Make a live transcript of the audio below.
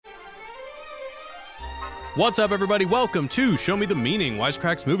What's up, everybody? Welcome to Show Me the Meaning,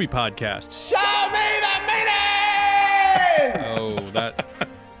 Wisecracks Movie Podcast. Show me the meaning! Oh,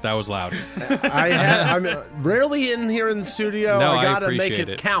 that was loud. I'm rarely in here in the studio. No, I gotta appreciate make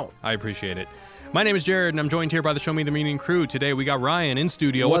it count. I appreciate it. My name is Jared, and I'm joined here by the Show Me the Meaning crew. Today, we got Ryan in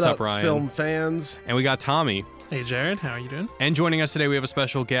studio. What's up, Ryan? Film fans? And we got Tommy. Hey, Jared. How are you doing? And joining us today, we have a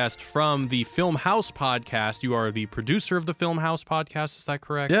special guest from the Film House Podcast. You are the producer of the Film House Podcast, is that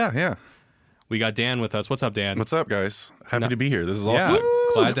correct? Yeah. We got Dan with us. What's up, Dan? What's up, guys? Happy to be here. This is awesome. Yeah,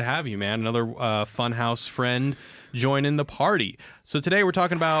 glad to have you, man. Another Funhouse friend joining the party. So today we're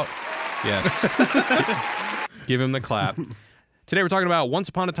talking about... Yes. Give him the clap. Today we're talking about Once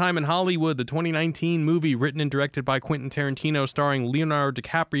Upon a Time in Hollywood, the 2019 movie written and directed by Quentin Tarantino, starring Leonardo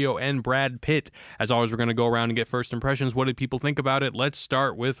DiCaprio and Brad Pitt. As always, we're going to go around and get first impressions. What did people think about it? Let's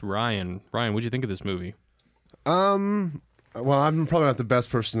start with Ryan. Ryan, what'd you think of this movie? Well, I'm probably not the best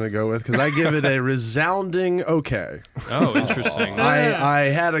person to go with because I give it a resounding okay. Oh, interesting.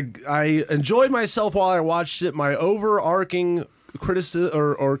 I enjoyed myself while I watched it. My overarching criticism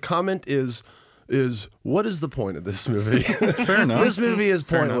or comment is what is the point of this movie? Fair enough. This movie is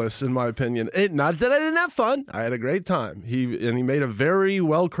pointless in my opinion. Not that I didn't have fun. I had a great time. He made a very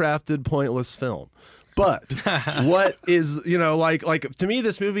well-crafted, pointless film. But what is, like to me,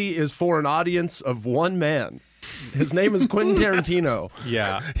 this movie is for an audience of one man. His name is Quentin Tarantino.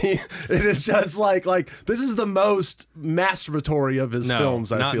 Yeah. It is just like this is the most masturbatory of his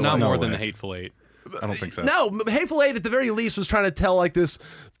films, I feel like. Not more than The Hateful Eight. I don't think so. No, Hateful Eight at the very least was trying to tell like this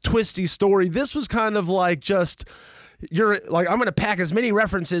twisty story. This was kind of like just... I'm going to pack as many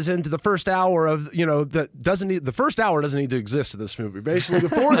references into the first hour of, the first hour doesn't need to exist in this movie. Basically,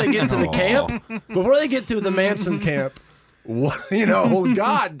 before they get to the camp, before they get to the Manson camp,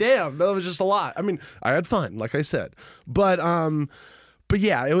 god damn, that was just a lot. I mean, I had fun, like I said, but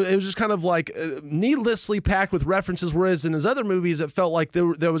yeah, it was just kind of like needlessly packed with references. Whereas in his other movies, it felt like there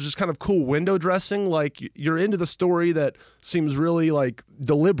was just kind of cool window dressing. Like you're into the story that seems really like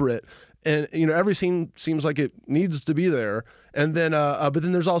deliberate. And every scene seems like it needs to be there, and then but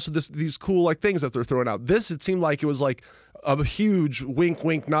then there's also these cool like things that they're throwing out. It seemed like it was like a huge wink,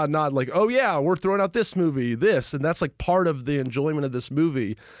 wink, nod, nod. Like, oh yeah, we're throwing out this movie, and that's like part of the enjoyment of this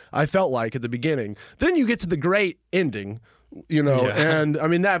movie. I felt like at the beginning. Then you get to the great ending, and I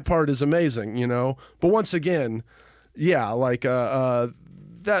mean that part is amazing, But once again, yeah, like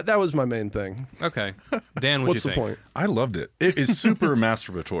That was my main thing. Okay. Dan, what's the the point? I loved it. It is super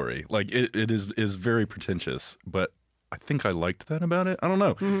masturbatory. Like it is very pretentious, but I think I liked that about it. I don't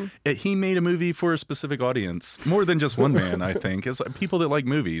know. Mm-hmm. He made a movie for a specific audience, more than just one man, I think. It's like people that like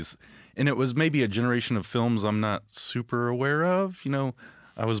movies. And it was maybe a generation of films I'm not super aware of.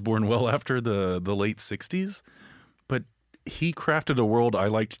 I was born well after the late 60s. But he crafted a world I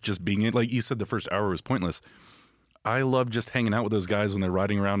liked just being in. Like you said, the first hour was pointless. I love just hanging out with those guys when they're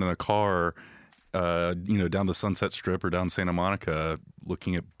riding around in a car, down the Sunset Strip or down Santa Monica,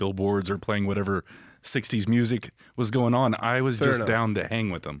 looking at billboards or playing whatever 60s music was going on. I was down to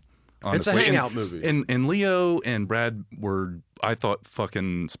hang with them, honestly. It's a hangout movie. And Leo and Brad were, I thought,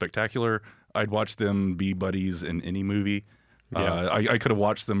 fucking spectacular. I'd watch them be buddies in any movie. Yeah. I could have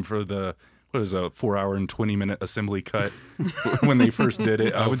watched them for a 4-hour and 20-minute assembly cut when they first did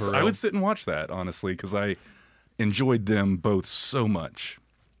it. I would sit and watch that, honestly, because I enjoyed them both so much.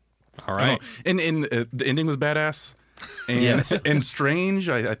 All right. And the ending was badass and yes. and strange.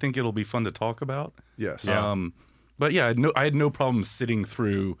 I think it'll be fun to talk about. Yes. Yeah. But yeah, I had no problem sitting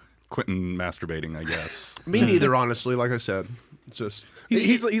through Quentin masturbating, I guess. Me neither, honestly. Like I said, it's just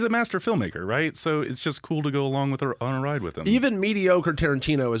he's a master filmmaker, right? So it's just cool to go along on a ride with him. Even mediocre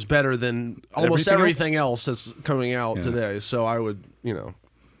Tarantino is better than almost everything else that's coming out today. So I would,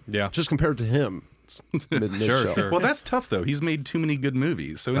 just compared to him. Sure. Well, that's tough though. He's made too many good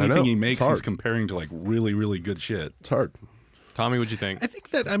movies, so anything he makes, he's comparing to like really, really good shit. It's hard. Tommy, what'd you think? I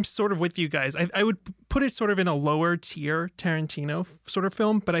think that I'm sort of with you guys. I would put it sort of in a lower tier Tarantino sort of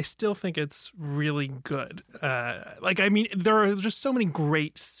film, but I still think it's really good. There are just so many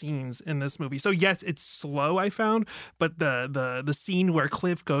great scenes in this movie. So yes, it's slow, I found, but the scene where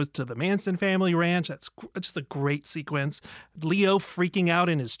Cliff goes to the Manson family ranch, that's just a great sequence. Leo freaking out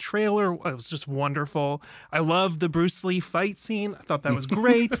in his trailer, it was just wonderful. I love the Bruce Lee fight scene. I thought that was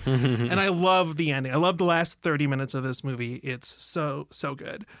great. And I love the ending. I love the last 30 minutes of this movie. It's so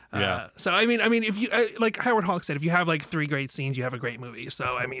good. Yeah. So I mean, if you like Howard Hawks said, if you have like 3 great scenes, you have a great movie.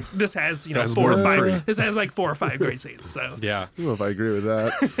 So I mean, this has That's 4 or more than 3. 5. This has like 4 or 5 great scenes. So Yeah. I don't know if I agree with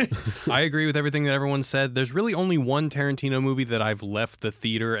that. I agree with everything that everyone said. There's really only one Tarantino movie that I've left the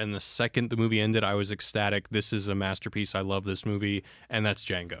theater, and the second the movie ended, I was ecstatic. This is a masterpiece. I love this movie, and that's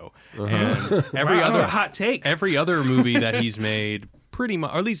Django. And every wow, that's other a hot take. every other movie that he's made, pretty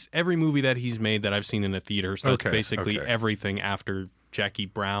much, or at least every movie that he's made that I've seen in a theater. So it's Okay, basically okay. everything after Jackie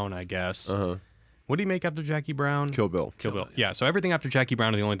Brown, I guess. Uh-huh. What did he make after Jackie Brown? Kill Bill. Kill Bill. Yeah, so everything after Jackie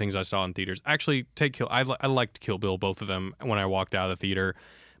Brown are the only things I saw in theaters. Actually, I liked Kill Bill, both of them, when I walked out of the theater.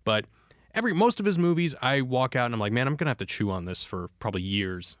 But most of his movies, I walk out and I'm like, man, I'm going to have to chew on this for probably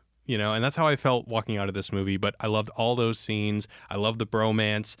years. And that's how I felt walking out of this movie. But I loved all those scenes. I loved the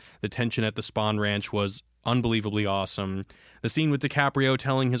bromance. The tension at the Spawn Ranch was unbelievably awesome. The scene with DiCaprio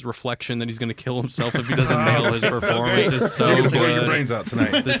telling his reflection that he's going to kill himself if he doesn't nail his performance is so He's going to blow your good. brains out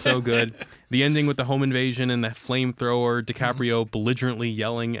tonight. This is so good. The ending with the home invasion and the flamethrower, DiCaprio belligerently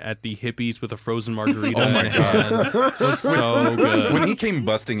yelling at the hippies with a frozen margarita Oh my in hand was so good. When he came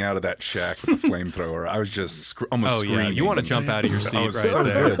busting out of that shack with the flamethrower, I was just almost Oh screaming. yeah, you want to jump out of your seat right so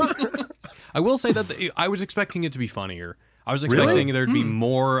there. good. I will say that I was expecting it to be funnier. I was expecting there'd be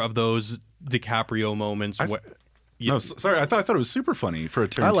more of those DiCaprio moments. No, sorry, I thought it was super funny for a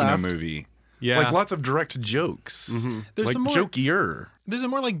Tarantino laughed. movie. Yeah. Like lots of direct jokes. There's Like some more- jokier. There's a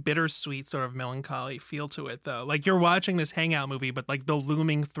more like bittersweet sort of melancholy feel to it, though. Like you're watching this hangout movie, but like the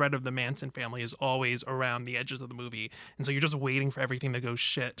looming threat of the Manson family is always around the edges of the movie, and so you're just waiting for everything to go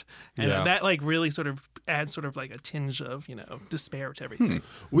shit, and Yeah. that like really sort of adds sort of like a tinge of despair to everything.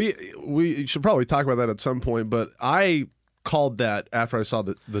 We should probably talk about that at some point, but I called that after I saw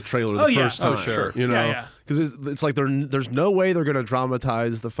the trailer the Oh, yeah. first time. Oh, sure. Yeah. Because it's like there's no way they're going to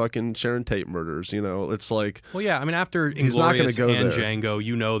dramatize the fucking Sharon Tate murders. It's like, Well, yeah, I mean, after He's not gonna Inglourious go and there.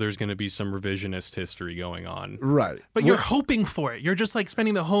 Django, there's going to be some revisionist history going on. right. But you're hoping for it. You're just like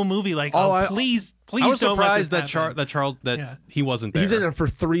spending the whole movie like, please, I was don't let this surprised that happen. Charles Yeah. he wasn't there. He's in it for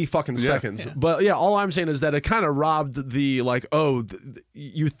 3 fucking seconds. Yeah. But yeah, all I'm saying is that it kind of robbed the like,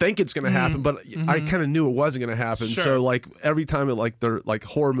 you think it's going to happen, but I kind of knew it wasn't going to happen. Sure. So like every time it like they're like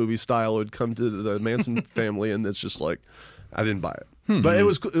horror movie style, it would come to the Manson family, and it's just like I didn't buy it. But it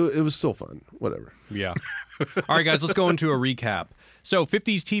was still fun. Whatever. Yeah. All right, guys, let's go into a recap. So,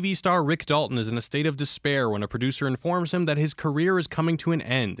 50s TV star Rick Dalton is in a state of despair when a producer informs him that his career is coming to an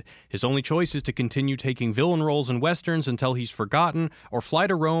end. His only choice is to continue taking villain roles in westerns until he's forgotten, or fly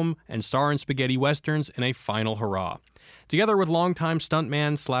to Rome and star in spaghetti westerns in a final hurrah. Together with longtime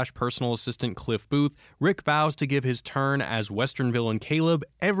stuntman / personal assistant Cliff Booth, Rick vows to give his turn as Western villain Caleb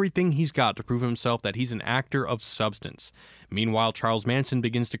everything he's got to prove himself that he's an actor of substance. Meanwhile, Charles Manson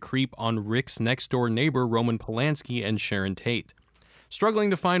begins to creep on Rick's next-door neighbor Roman Polanski and Sharon Tate. Struggling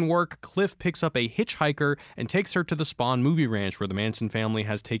to find work, Cliff picks up a hitchhiker and takes her to the Spawn movie ranch where the Manson family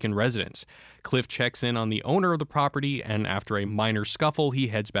has taken residence. Cliff checks in on the owner of the property, and after a minor scuffle, he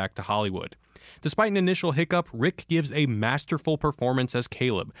heads back to Hollywood. Despite an initial hiccup, Rick gives a masterful performance as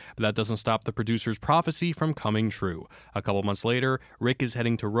Caleb, but that doesn't stop the producer's prophecy from coming true. A couple months later, Rick is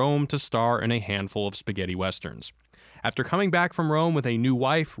heading to Rome to star in a handful of spaghetti westerns. After coming back from Rome with a new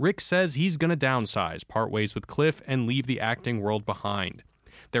wife, Rick says he's gonna downsize, part ways with Cliff, and leave the acting world behind.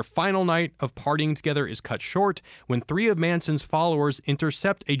 Their final night of partying together is cut short when 3 of Manson's followers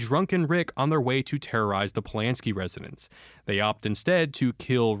intercept a drunken Rick on their way to terrorize the Polanski residence. They opt instead to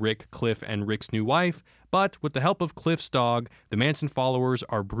kill Rick, Cliff, and Rick's new wife, but with the help of Cliff's dog, the Manson followers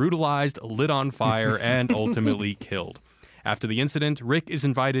are brutalized, lit on fire, and ultimately killed. After the incident, Rick is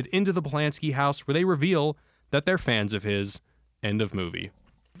invited into the Polanski house where they reveal that they're fans of his. End of movie.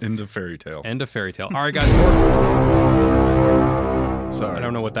 End of fairy tale. End of fairy tale. All right, guys. Sorry. I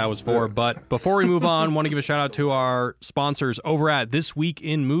don't know what that was for, but before we move on, want to give a shout out to our sponsors over at This Week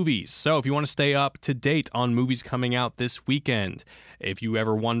in Movies. So if you want to stay up to date on movies coming out this weekend, if you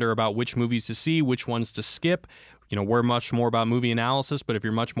ever wonder about which movies to see, which ones to skip, we're much more about movie analysis, but if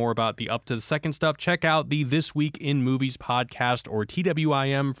you're much more about the up to the second stuff, check out the This Week in Movies podcast, or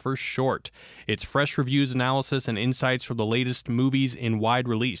TWIM for short. It's fresh reviews, analysis, and insights for the latest movies in wide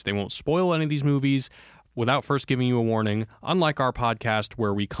release. They won't spoil any of these movies without first giving you a warning, unlike our podcast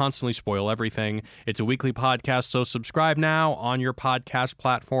where we constantly spoil everything. It's a weekly podcast, so subscribe now on your podcast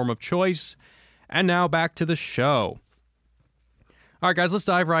platform of choice. And now back to the show. All right, guys, let's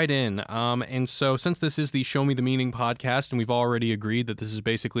dive right in. And so since this is the Show Me the Meaning podcast, and we've already agreed that this is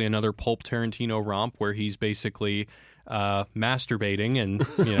basically another Pulp Tarantino romp where he's basically masturbating and,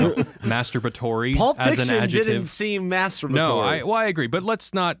 masturbatory Pulp as Fiction an adjective. didn't seem masturbatory. No, I agree, but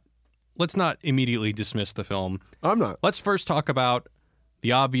let's not immediately dismiss the film. I'm not. Let's first talk about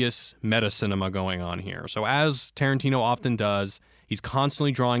the obvious meta cinema going on here. So as Tarantino often does, he's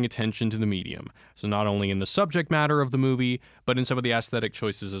constantly drawing attention to the medium. So not only in the subject matter of the movie, but in some of the aesthetic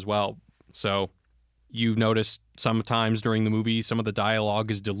choices as well. So you've noticed sometimes during the movie, some of the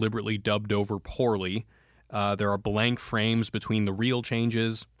dialogue is deliberately dubbed over poorly. There are blank frames between the real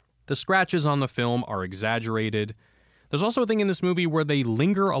changes. The scratches on the film are exaggerated. There's also a thing in this movie where they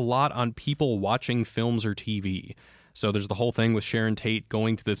linger a lot on people watching films or TV. So there's the whole thing with Sharon Tate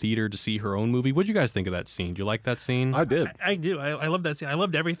going to the theater to see her own movie. What did you guys think of that scene? Do you like that scene? I did. I do. I love that scene. I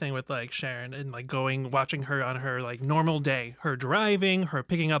loved everything with like Sharon and like watching her on her like normal day, her driving, her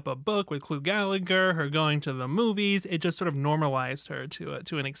picking up a book with Clu Gallagher, her going to the movies. It just sort of normalized her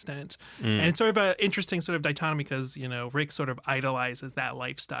to an extent. And it's sort of an interesting sort of dichotomy because, you know, Rick sort of idolizes that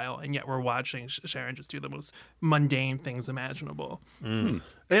lifestyle, and yet we're watching Sharon just do the most mundane things imaginable. And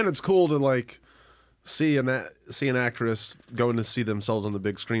it's cool to like see an actress going to see themselves on the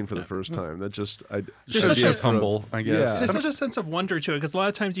big screen for the first time. That just Should be as humble, I guess. Yeah. There's such a sense of wonder to it because a lot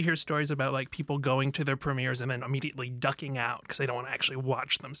of times you hear stories about like people going to their premieres and then immediately ducking out because they don't want to actually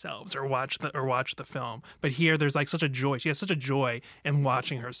watch themselves or watch the film. But here there's like such a joy. She has such a joy in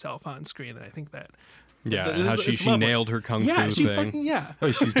watching herself on screen, and I think that How she lovely. nailed her kung yeah, fu she thing. fucking yeah.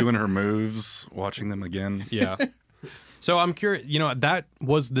 Oh, she's doing her moves, watching them again. Yeah. So I'm curious, you know, that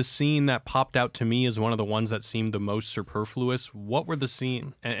was the scene that popped out to me as one of the ones that seemed the most superfluous. What were the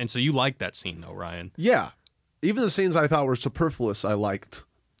scene? And so you liked that scene though, Ryan? Yeah. Even the scenes I thought were superfluous, I liked.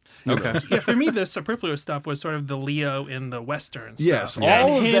 Okay. Yeah, for me, the superfluous stuff was sort of the Leo in the Western stuff. Yes, and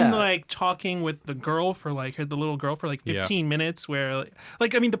all of him that. like talking with the girl for like the little girl for like 15 minutes. Where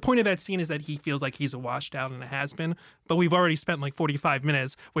like I mean, the point of that scene is that he feels like he's a washed out and a has been, but we've already spent like 45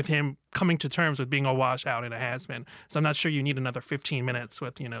 minutes with him coming to terms with being a wash out and a has been. So I'm not sure you need another 15 minutes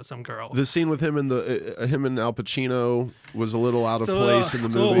with some girl. The scene with him and him and Al Pacino was a little out of place in the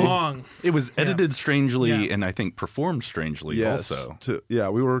it's movie. a little long. It was edited strangely Yeah. and I think performed strangely Yes. also.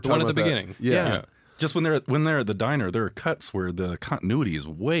 We were talking one at about the that. beginning. Yeah. Just when they're at the diner, there are cuts where the continuity is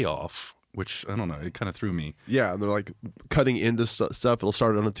way off, which I don't know, it kind of threw me. Yeah, and they're like cutting into stuff. It'll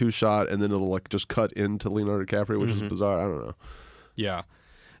start on a 2-shot, and then it'll like just cut into Leonardo DiCaprio, which is bizarre. I don't know. Yeah.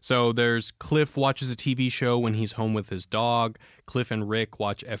 So there's Cliff watches a TV show when he's home with his dog. Cliff and Rick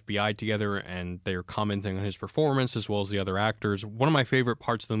watch FBI together, and they're commenting on his performance as well as the other actors. One of my favorite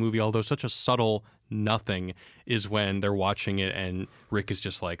parts of the movie, although such a subtle nothing, is when they're watching it and Rick is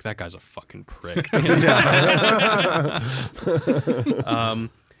just like, that guy's a fucking prick.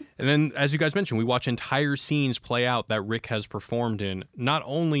 And then, as you guys mentioned, we watch entire scenes play out that Rick has performed in, not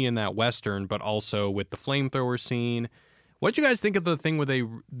only in that Western, but also with the flamethrower scene. What did you guys think of the thing where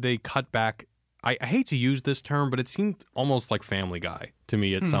they cut back? I hate to use this term, but it seemed almost like Family Guy to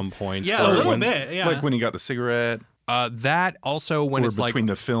me at some points. Yeah, a where little when- bit. Yeah. Like when he got the cigarette, That also when or it's like between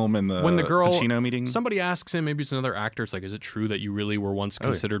the film and the when the girl Pacino meeting. somebody asks him, maybe it's another actor, it's like, is it true that you really were once yeah.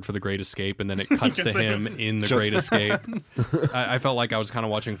 considered for The Great Escape? And then it cuts to him in The Just- Great Escape. I felt like I was kind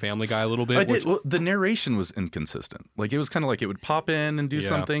of watching Family Guy a little bit. I did. Well, the narration was inconsistent. Like it was kind of like it would pop in and do Yeah.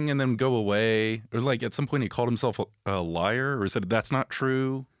 something and then go away. Or like at some point he called himself a liar or said that's not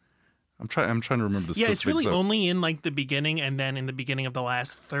true. I'm trying to remember the Yeah, it's specifics really of- only in like the beginning and then in the beginning of the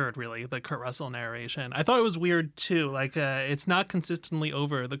last third, really, the Kurt Russell narration. I thought it was weird too. Like, it's not consistently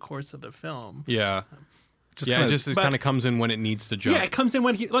over the course of the film. Yeah. Just Yeah, kinda- it just but- kind of comes in when it needs to jump. Yeah, it comes in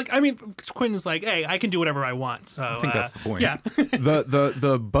when he like. I mean, Quentin's like, "Hey, I can do whatever I want." So I think that's the point. Yeah,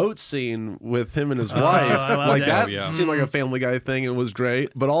 The boat scene with him and his wife, I love like that. that Oh, yeah. seemed like a Family Guy thing and was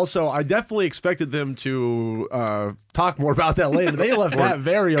great. But also, I definitely expected them to talk more about that later. They left that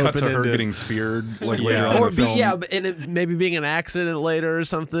very cut to her open-ended. getting speared like Yeah. later on Or in the film. and it maybe being an accident later or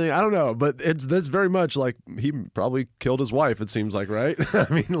something. I don't know, but that's very much like he probably killed his wife. It seems like, right? I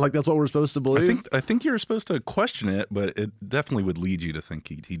mean, like that's what we're supposed to believe. I think you're supposed to question it, but it definitely would lead you to think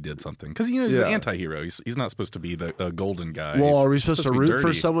he did something because he's an Yeah. anti-hero. He's not supposed to be the golden guy. Well, He's are we supposed to be root for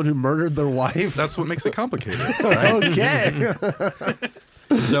dirty. someone who murdered their wife? That's what makes it complicated, right? Okay.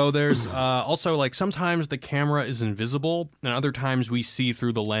 So there's also like sometimes the camera is invisible and other times we see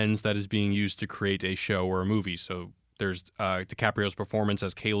through the lens that is being used to create a show or a movie. So there's DiCaprio's performance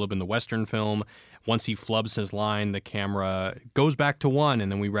as Caleb in the Western film. Once he flubs his line, the camera goes back to 1,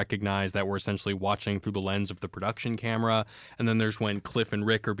 and then we recognize that we're essentially watching through the lens of the production camera. And then there's when Cliff and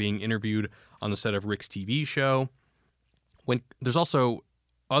Rick are being interviewed on the set of Rick's TV show. When there's also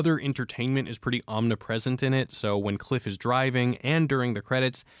other entertainment is pretty omnipresent in it. So when Cliff is driving and during the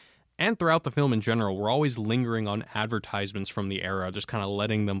credits and throughout the film in general, we're always lingering on advertisements from the era, just kind of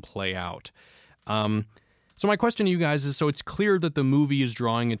letting them play out. So my question to you guys is, so it's clear that the movie is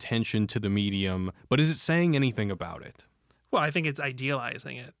drawing attention to the medium, but is it saying anything about it? Well, I think it's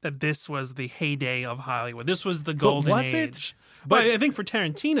idealizing it, that this was the heyday of Hollywood. This was the golden was it? age. But I think for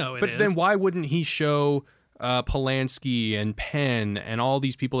Tarantino, it is. But then why wouldn't he show Polanski and Penn and all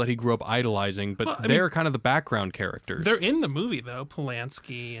these people that he grew up idolizing? But they're kind of the background characters. They're in the movie, though.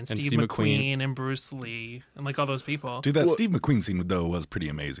 Polanski and Steve McQueen and Bruce Lee and like all those people. Dude, that Steve McQueen scene, though, was pretty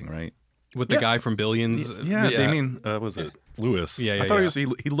amazing, right? With the guy from Billions. Damien, was it Lewis? Yeah, I thought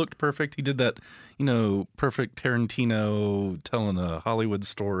he looked perfect. He did that, perfect Tarantino telling a Hollywood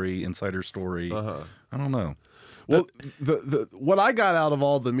story, insider story. I don't know. Well, the what I got out of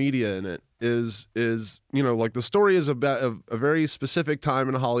all the media in it is like the story is about a very specific time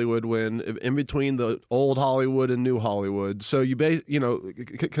in Hollywood when in between the old Hollywood and new Hollywood. So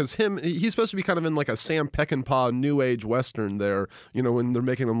because he's supposed to be kind of in like a Sam Peckinpah new age Western there, when they're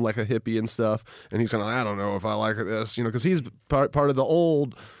making him like a hippie and stuff. And he's kind of like, I don't know if I like this, because he's part of the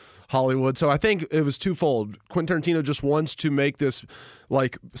old Hollywood. So I think it was twofold. Quentin Tarantino just wants to make this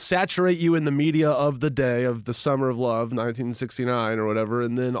like saturate you in the media of the day of the Summer of Love, 1969 or whatever,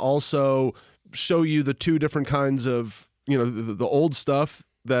 and then also show you the two different kinds of, the old stuff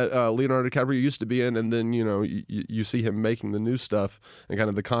that Leonardo DiCaprio used to be in, and then, you see him making the new stuff and kind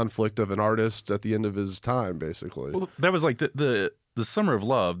of the conflict of an artist at the end of his time, basically. Well, that was like the Summer of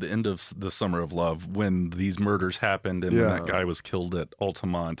Love, the end of the Summer of Love, when these murders happened and when that guy was killed at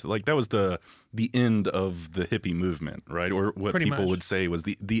Altamont. Like, that was the end of the hippie movement, right? Or what Pretty people much. would say was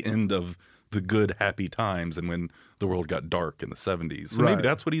the end of the good, happy times, and when the world got dark in the 70s. So maybe Right.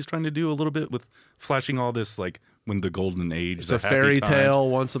 that's what he's trying to do a little bit with flashing all this, like, when the golden age, It's the a happy fairy times. tale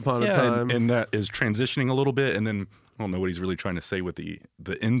once upon a time. And that is transitioning a little bit, and then I don't know what he's really trying to say with the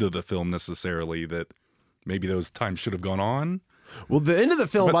end of the film necessarily, that maybe those times should have gone on. Well, the end of the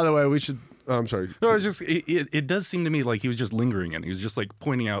film, by the way, we should. I'm sorry. No, it's just it does seem to me like he was just lingering in. He was just like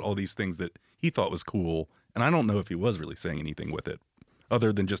pointing out all these things that he thought was cool, and I don't know if he was really saying anything with it,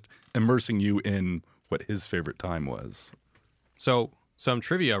 other than just immersing you in what his favorite time was. So, some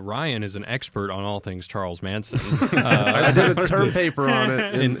trivia. Ryan is an expert on all things Charles Manson. I did a term paper on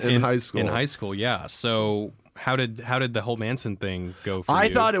it in high school. In high school, yeah. So, how did the whole Manson thing go for you?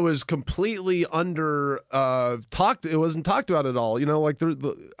 I thought it was completely under talked. It wasn't talked about at all. Like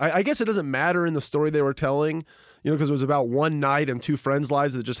I guess it doesn't matter in the story they were telling. Because it was about one night and two friends'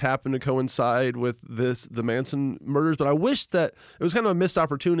 lives that just happened to coincide with the Manson murders. But I wish that it was kind of a missed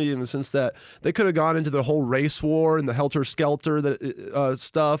opportunity in the sense that they could have gone into the whole race war and the helter-skelter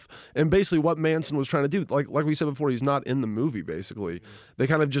stuff, and basically what Manson was trying to do. Like we said before, he's not in the movie, basically. They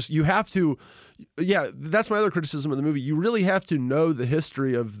kind of just, you have to, that's my other criticism of the movie. You really have to know the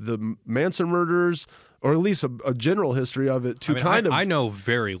history of the Manson murders, or at least a general history of it to I know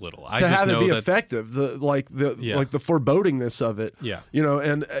very little. I to just have it know be that effective, the forebodingness of it. Yeah.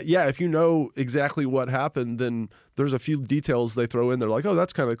 And if you know exactly what happened, then there's a few details they throw in there, like, oh,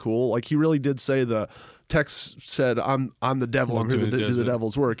 that's kind of cool. Like, he really did say the text said, "I'm the devil. I'm here to do the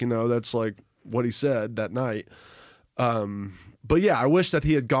devil's work." That's like what he said that night. But yeah, I wish that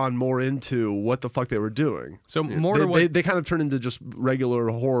he had gone more into what the fuck they were doing. So more to what they kind of turned into just regular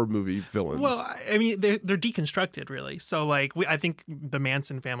horror movie villains. Well, I mean, they're deconstructed, really. So, like, I think the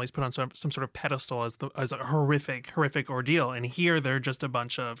Manson family's put on some sort of pedestal as a horrific ordeal, and here they're just a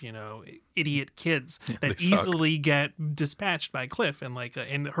bunch of idiot kids that easily get dispatched by Cliff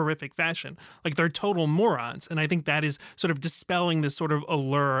in horrific fashion. Like, they're total morons, and I think that is sort of dispelling this sort of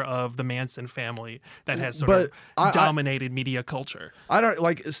allure of the Manson family that has sort of dominated media culture. I don't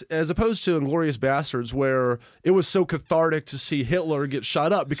like, as opposed to Inglourious Bastards, where it was so cathartic to see Hitler get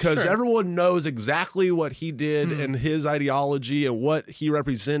shot up because everyone knows exactly what he did and his ideology and what he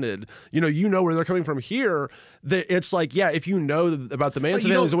represented. You know where they're coming from. Here, it's like, if you know about the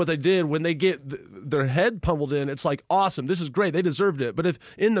Manson families and what they did when they get their head pummeled in, it's like, awesome, this is great, they deserved it. But if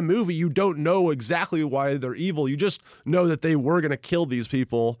in the movie you don't know exactly why they're evil, you just know that they were going to kill these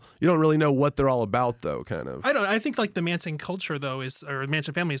people. You don't really know what they're all about, though. Kind of. I think like the Manson culture, though, or the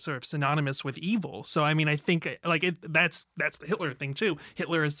Manson family is sort of synonymous with evil. So I mean, I think that's the Hitler thing too.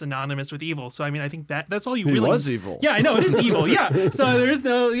 Hitler is synonymous with evil. So I mean, I think that's all you he really was evil. Yeah, I know it is evil. Yeah. So there is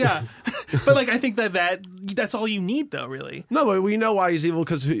no but like I think that's all you need, though, really. No, but we know why he's evil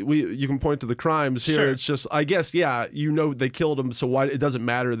because you can point to the crimes here. Sure. It's just, I guess, they killed him, so why it doesn't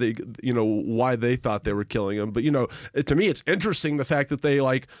matter why they thought they were killing him. But to me, it's interesting the fact that they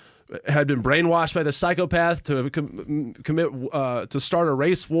had been brainwashed by the psychopath to to start a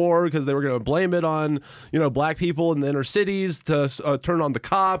race war because they were going to blame it on black people in the inner cities, to turn on the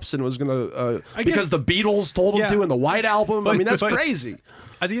cops, and was going to because the Beatles told them to in the White Album. I mean, that's crazy.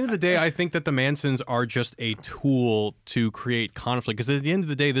 At the end of the day, I think that the Mansons are just a tool to create conflict, because at the end of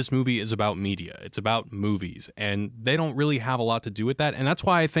the day, this movie is about media. It's about movies, and they don't really have a lot to do with that. And that's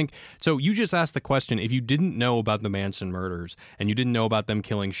why I think, so you just asked the question, if you didn't know about the Manson murders and you didn't know about them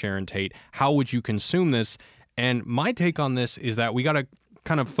killing Sharon Tate, how would you consume this? And my take on this is that we got to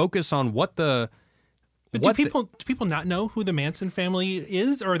kind of focus on what the... But do people not know who the Manson family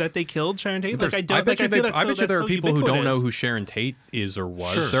is, or that they killed Sharon Tate? Like, I bet you there are people who don't know who Sharon Tate is or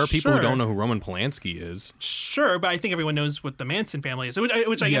was. Sure, there are people who don't know who Roman Polanski is. Sure, but I think everyone knows what the Manson family is,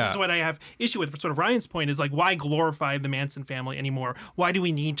 which I guess is what I have issue with. Sort of Ryan's point is like, why glorify the Manson family anymore? Why do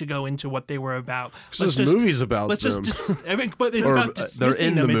we need to go into what they were about? There's movies about let's them. I mean, but it's about dismissing they're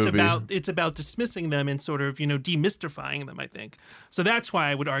in them. the movie. It's about dismissing them and sort of demystifying them. I think so. That's why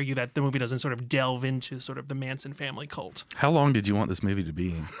I would argue that the movie doesn't sort of delve into sort of the Manson family cult. How long did you want this movie to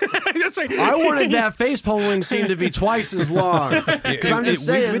be? That's right. I wanted that face-pulling scene to be twice as long. I'm just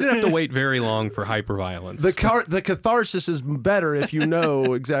saying, we didn't have to wait very long for hyperviolence. The catharsis is better if you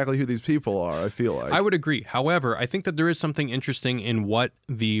know exactly who these people are, I feel like. I would agree. However, I think that there is something interesting in what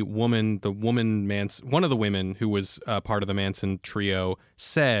one of the women who was part of the Manson trio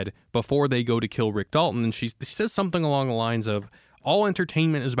said before they go to kill Rick Dalton. And she says something along the lines of, all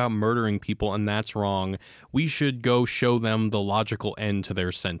entertainment is about murdering people, and that's wrong. We should go show them the logical end to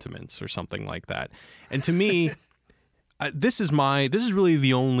their sentiments, or something like that. And to me, this is really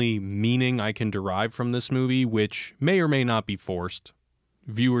the only meaning I can derive from this movie, which may or may not be forced.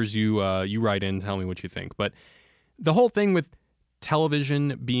 Viewers, you write in, tell me what you think. But the whole thing with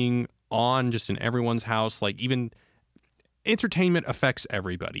television being on just in everyone's house, like even entertainment affects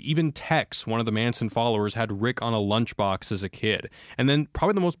everybody. Even Tex, one of the Manson followers, had Rick on a lunchbox as a kid. And then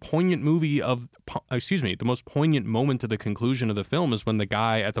probably the most poignant moment to the conclusion of the film is when the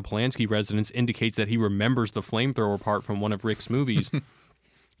guy at the Polanski residence indicates that he remembers the flamethrower part from one of Rick's movies.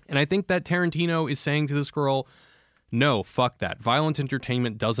 And I think that Tarantino is saying to this girl, no, fuck that. Violent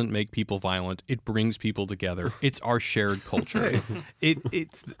entertainment doesn't make people violent. It brings people together. It's our shared culture.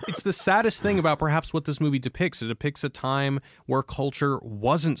 It's the saddest thing about perhaps what this movie depicts. It depicts a time where culture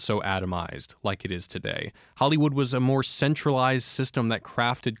wasn't so atomized like it is today. Hollywood was a more centralized system that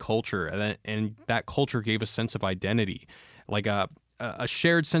crafted culture, and that culture gave a sense of identity, like a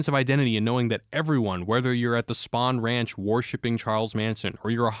shared sense of identity in knowing that everyone, whether you're at the Spahn Ranch worshiping Charles Manson,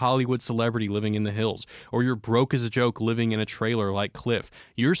 or you're a Hollywood celebrity living in the hills, or you're broke as a joke living in a trailer like Cliff,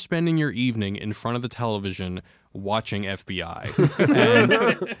 you're spending your evening in front of the television watching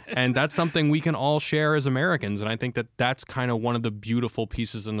FBI. and that's something we can all share as Americans. And I think that that's kind of one of the beautiful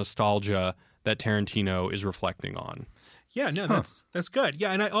pieces of nostalgia that Tarantino is reflecting on. Yeah, no, that's good.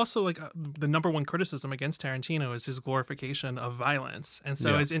 Yeah, and I also like the number one criticism against Tarantino is his glorification of violence. And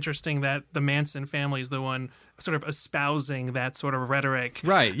so it's interesting that the Manson family is the one sort of espousing that sort of rhetoric.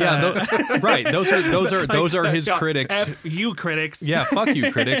 Right. Yeah. Right. Those are his critics. F you critics. Yeah. Fuck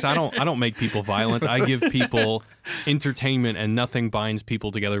you critics. I don't make people violent. I give people entertainment, and nothing binds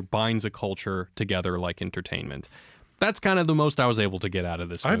people together, binds a culture together like entertainment. That's kind of the most I was able to get out of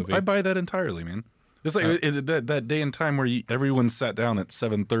this movie. I buy that entirely, man. It's like that day and time where everyone sat down at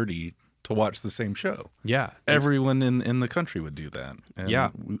 7:30 to watch the same show. Yeah. Everyone in the country would do that. And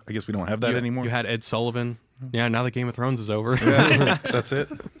I guess we don't have that anymore. You had Ed Sullivan. Yeah, now that Game of Thrones is over. Yeah, that's it.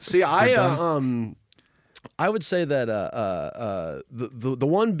 See, I would say that the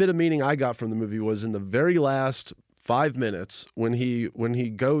one bit of meaning I got from the movie was in the very last 5 minutes when he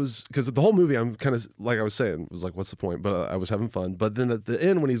goes, because the whole movie I'm kind of, like I was saying, was like, what's the point? But I was having fun. But then at the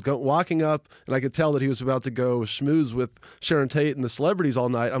end when he's walking up, and I could tell that he was about to go schmooze with Sharon Tate and the celebrities all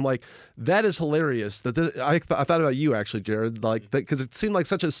night, I'm like, that is hilarious. I thought about you actually, Jared, like that, because it seemed like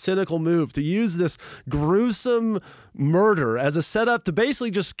such a cynical move to use this gruesome murder as a setup to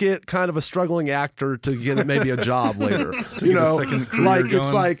basically just get kind of a struggling actor to get maybe a job later. Get a second career like going.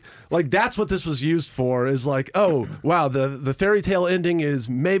 It's like that's what this was used for, is like, oh wow, the fairy tale ending is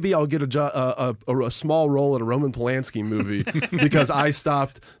maybe I'll get a small role in a Roman Polanski movie because I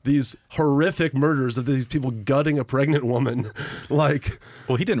stopped these horrific murders of these people gutting a pregnant woman. Like,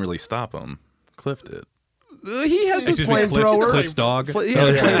 well, he didn't really stop him. Cliff did. He had the flamethrower. Cliff's dog.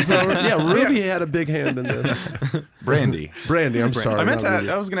 Yeah, Ruby had a big hand in this. Brandy. I'm sorry.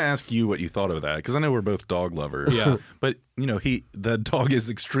 I was going to ask you what you thought of that, because I know we're both dog lovers. Yeah. But, the dog is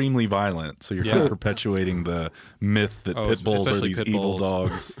extremely violent, so you're kind of perpetuating the myth that pit bulls are these evil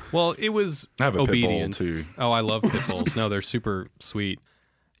dogs. Well, it was I have a obedient. pit bull, too. Oh, I love pit bulls. No, they're super sweet.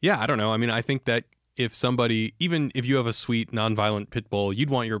 Yeah, I don't know. I mean, I think that if somebody, even if you have a sweet, nonviolent pit bull, you'd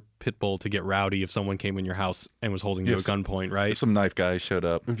want your pit bull to get rowdy if someone came in your house and was holding you at gunpoint, right? If some knife guy showed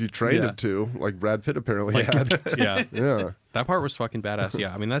up. If you trained it to, like Brad Pitt apparently had. Yeah. Yeah. That part was fucking badass.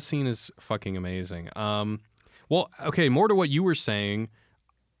 Yeah, I mean, that scene is fucking amazing. Well, okay, more to what you were saying.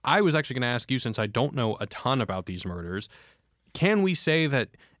 I was actually going to ask you, since I don't know a ton about these murders, can we say that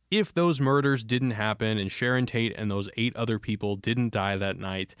if those murders didn't happen and Sharon Tate and those 8 other people didn't die that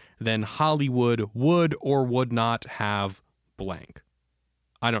night, then Hollywood would or would not have blank?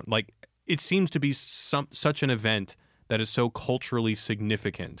 I don't, like, it seems to be such an event that is so culturally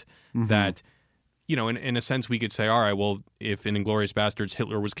significant that, you know, in a sense we could say, all right, well, if in Inglourious Basterds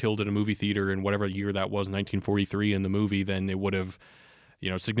Hitler was killed in a movie theater in whatever year that was, 1943 in the movie, then it would have, you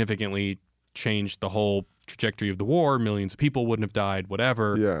know, significantly changed the whole trajectory of the war. Millions of people wouldn't have died,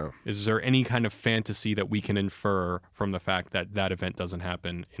 whatever. Yeah. Is there any kind of fantasy that we can infer from the fact that that event doesn't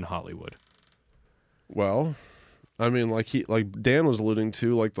happen in Hollywood? Well, I mean, like Dan was alluding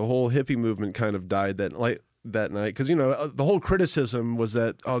to, like the whole hippie movement kind of died that night, because, you know, the whole criticism was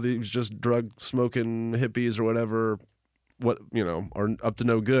that, oh, these just drug smoking hippies or whatever, what, you know, are up to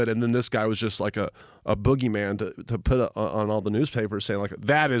no good. And then this guy was just like a boogeyman to put on all the newspapers, saying like,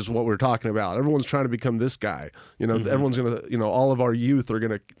 that is what we're talking about. Everyone's trying to become this guy. You know, everyone's going to, you know, all of our youth are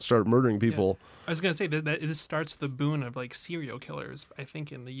going to start murdering people. Yeah. I was going to say that this starts the boon of like serial killers, I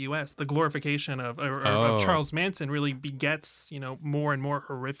think, in the U.S. The glorification of Charles Manson really begets, you know, more and more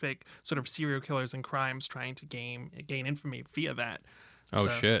horrific sort of serial killers and crimes trying to gain infamy via that. Oh,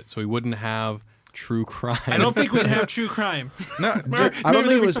 shit. So we wouldn't have true crime. I don't think we'd have true crime. No, I don't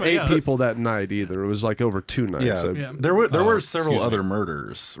think it was 8 people that night either. It was like over 2 nights. Yeah, So. Yeah. there were several other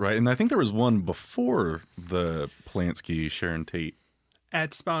murders, right? And I think there was one before the Polanski Sharon Tate.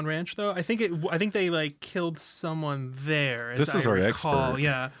 At Spawn Ranch, though, I think they like killed someone there. As This is I our recall. expert.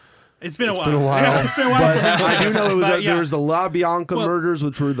 Yeah, it's been a while. Been a while. Yeah, it's been a while. But I do know it was But, yeah. there was the La Bianca murders,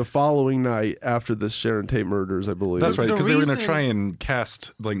 which were the following night after the Sharon Tate murders, I believe. That's right, The because they were going to reason- try and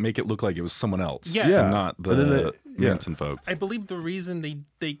cast, like, make it look like it was someone else, Yeah. and Yeah. not And then the Manson folk. I believe the reason they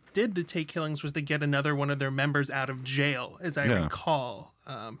did the Tate killings was to get another one of their members out of jail, as I Yeah. recall.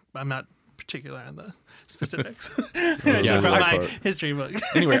 I'm not particular on the specifics Yeah, from that my part. history book.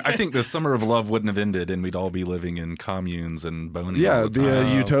 Anyway, I think the summer of love wouldn't have ended, and we'd all be living in communes and boning. Yeah, all it'd the be time.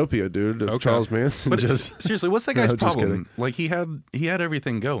 a utopia, dude. If Okay. Charles Manson But just seriously, what's that No, guy's just problem? kidding. Like he had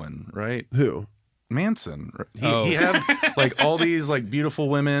everything going, right? who? Manson. Oh. He had like all these like beautiful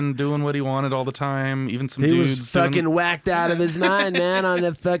women doing what he wanted all the time. Even some He dudes was doing- fucking whacked out of his mind, man, on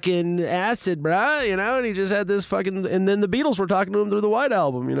the fucking acid, bruh. You know, and he just had this fucking. And then the Beatles were talking to him through the White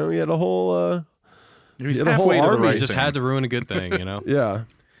Album. You know, he had a whole. He's had a whole halfway to the army. right He just thing. had to ruin a good thing, you know? Yeah.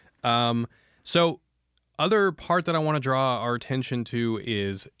 So other part that I want to draw our attention to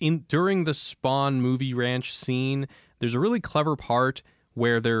is during the Spawn movie ranch scene, there's a really clever part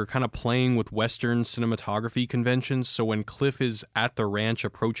where they're kind of playing with Western cinematography conventions. So when Cliff is at the ranch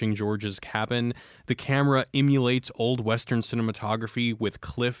approaching George's cabin, the camera emulates old Western cinematography with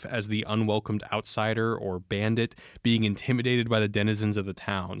Cliff as the unwelcomed outsider or bandit being intimidated by the denizens of the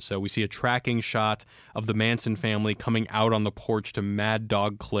town. So we see a tracking shot of the Manson family coming out on the porch to Mad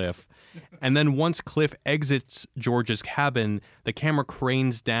Dog Cliff. And then once Cliff exits George's cabin, the camera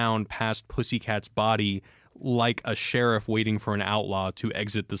cranes down past Pussycat's body like a sheriff waiting for an outlaw to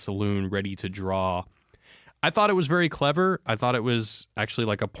exit the saloon ready to draw. I thought it was very clever. I thought it was actually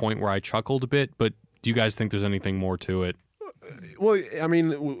like a point where I chuckled a bit, but do you guys think there's anything more to it? Well, I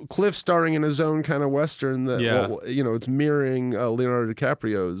mean, Cliff starring in his own kind of Western that, Yeah. well, you know, it's mirroring Leonardo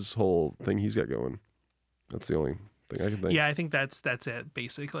DiCaprio's whole thing he's got going. That's the only thing I can think. Yeah, I think that's it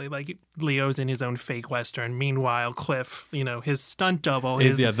basically. Like Leo's in his own fake Western. Meanwhile, Cliff, you know, his stunt double,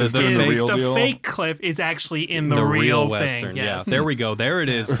 Is- yeah, the the real deal. fake Cliff is actually in the real thing. Western. Yes. Yeah, there we go. There it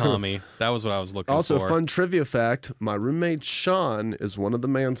is, Tommy. That was what I was looking Also, for. fun trivia fact: my roommate Sean is one of the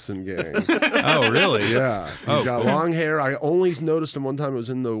Manson gang. Oh, really? Yeah, he's Oh, got cool. long hair. I only noticed him one time. It was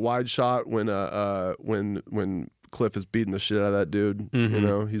in the wide shot when Cliff is beating the shit out of that dude. You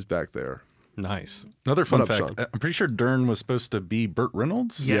know, he's back there. Nice. Another fun What up, fact. Sean? I'm pretty sure Dern was supposed to be Burt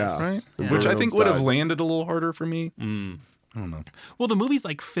Reynolds. Yes. Right? Yeah. Which I think would have Died. landed a little harder for me. I don't know. Well, the movie's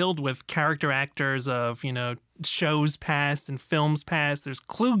like filled with character actors of, you know, shows past and films past. There's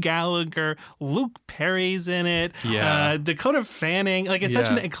Clu Gallagher, Luke Perry's in it, Yeah. Dakota Fanning. Like, it's such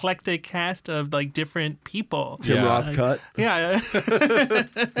an Yeah. eclectic cast of like different people. Tim Yeah. Roth cut. Yeah.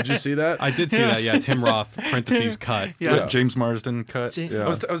 Did you see that? I did see that. Yeah, Tim Roth, parentheses, cut. Yeah. What, James Marsden cut. Ja- I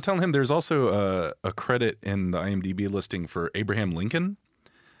was telling him there's also a credit in the IMDb listing for Abraham Lincoln.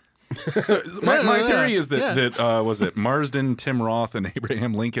 So my theory is that was it Marsden, Tim Roth, and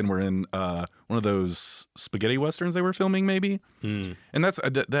Abraham Lincoln were in one of those spaghetti westerns they were filming, maybe. And that's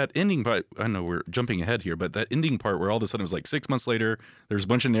that ending part. I know we're jumping ahead here, but that ending part where all of a sudden it was like 6 months later, there's a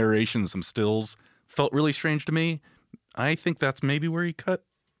bunch of narration, some stills, felt really strange to me. I think that's maybe where he cut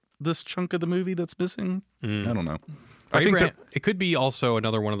this chunk of the movie that's missing. I don't know. I think it could be also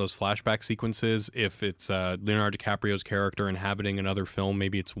another one of those flashback sequences. If it's Leonardo DiCaprio's character inhabiting another film,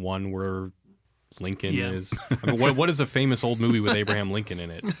 maybe it's one where Lincoln is. I mean, what is a famous old movie with Abraham Lincoln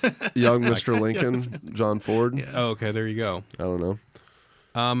in it? Young Mr. Lincoln, John Ford. Yeah. Oh, okay, there you go. I don't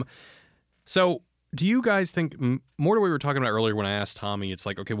know. So do you guys think, more to what we were talking about earlier when I asked Tommy, it's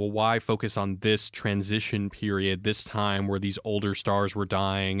like, okay, well, why focus on this transition period, this time where these older stars were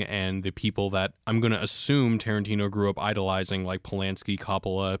dying and the people that I'm going to assume Tarantino grew up idolizing, like Polanski,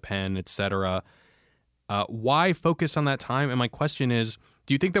 Coppola, Penn, etc. Why focus on that time? And my question is,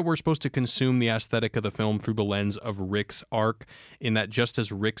 do you think that we're supposed to consume the aesthetic of the film through the lens of Rick's arc, in that just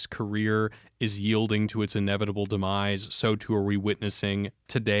as Rick's career is yielding to its inevitable demise, so too are we witnessing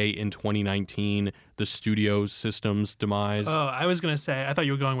today in 2019 the studio system's demise? Oh, I was going to say, I thought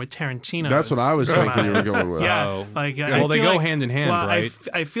you were going with Tarantino. That's what I was thinking you were going with. Yeah. Oh. Like, Well, they go hand in hand, right?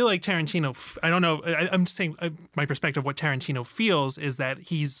 I feel like Tarantino, I don't know, I'm just saying my perspective of what Tarantino feels is that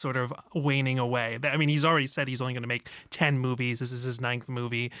he's sort of waning away. I mean, he's already said he's only going to make 10 movies. This is his 9th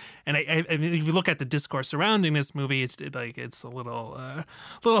movie. And I mean, if you look at the discourse surrounding this movie, it's a little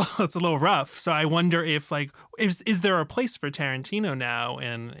rough. So I wonder if, like, is there a place for Tarantino now?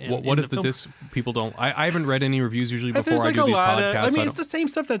 What is the people don't? I haven't read any reviews usually before I do these podcasts. I mean, it's the same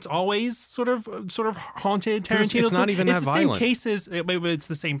stuff that's always sort of haunted Tarantino. It's not even that violent. It's the same cases. It's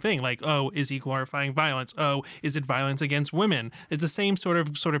the same thing. Like, oh, is he glorifying violence? Oh, is it violence against women? It's the same sort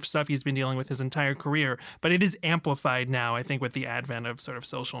of stuff he's been dealing with his entire career. But it is amplified now, I think, with the advent of sort of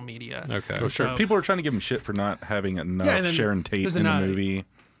social media. Okay. Oh, sure. So- People are trying to give him shit for not having enough Sharon Tate in the movie.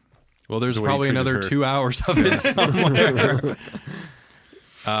 Well, there's The way he probably treated another her. 2 hours of it somewhere.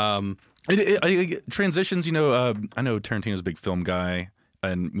 Transitions, I know Tarantino's a big film guy,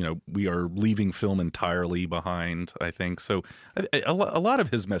 and we are leaving film entirely behind, I think. So a lot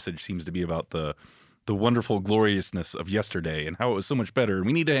of his message seems to be about the wonderful gloriousness of yesterday and how it was so much better.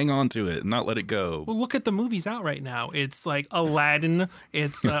 We need to hang on to it and not let it go. Well, look at the movies out right now. It's like Aladdin,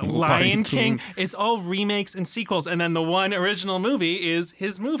 it's Lion Lion King. King. It's all remakes and sequels, and then the one original movie is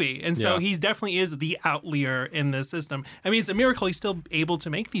his movie. And so Yeah. he definitely is the outlier in this system. I mean, it's a miracle he's still able to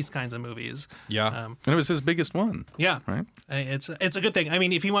make these kinds of movies. Yeah. And it was his biggest one. Yeah, Right? It's a good thing. I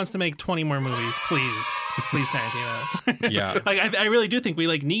mean, if he wants to make 20 more movies, please Tarantino. Yeah. Like I really do think we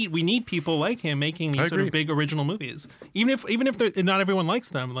need people like him making these I sort of agree. big original movies. Even if not everyone likes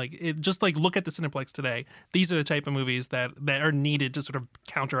them, just look at the Cineplex today. These are the type of movies that are needed to sort of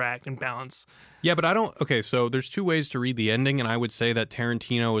counteract and balance. Yeah, but I don't. Okay, so there's two ways to read the ending, and I would say that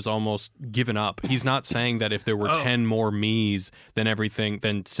Tarantino is almost given up. He's not saying that if there were 10 more me's,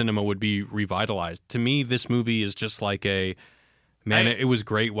 then cinema would be revitalized. To me, this movie is just like it was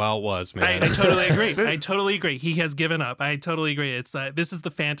great while it was, man. I totally agree. I totally agree. He has given up. I totally agree. It's this is the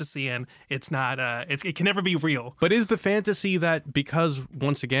fantasy, and it's not. It can never be real. But is the fantasy that because,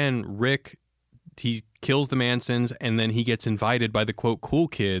 once again, Rick, he kills the Mansons, and then he gets invited by the, quote, cool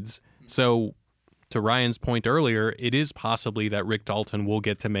kids, so to Ryan's point earlier, it is possibly that Rick Dalton will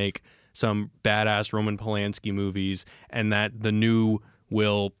get to make some badass Roman Polanski movies, and that the new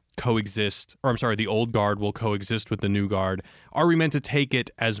will coexist, or I'm sorry, the old guard will coexist with the new guard. Are we meant to take it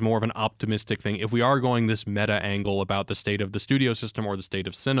as more of an optimistic thing? If we are going this meta angle about the state of the studio system or the state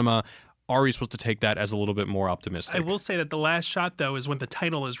of cinema, are we supposed to take that as a little bit more optimistic? I will say that the last shot, though, is when the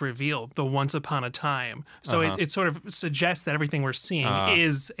title is revealed, The Once Upon a Time. So it sort of suggests that everything we're seeing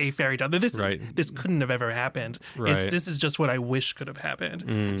is a fairy tale. This couldn't have ever happened. Right. This is just what I wish could have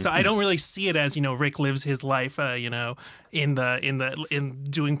happened. So I don't really see it as, Rick lives his life, in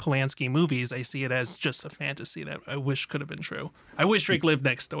doing Polanski movies. I see it as just a fantasy that I wish could have been true. I wish Rick lived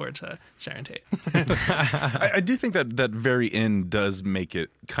next door to Sharon Tate. I do think that very end does make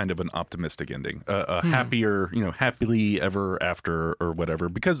it kind of an optimistic ending, a happier, happily ever after or whatever.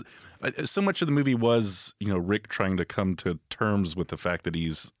 Because so much of the movie was, Rick trying to come to terms with the fact that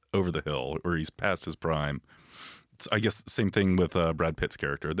he's over the hill or he's past his prime. It's, I guess, the same thing with Brad Pitt's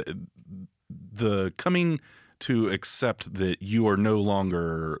character. The coming to accept that you are no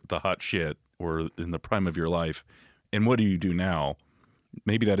longer the hot shit or in the prime of your life, and what do you do now?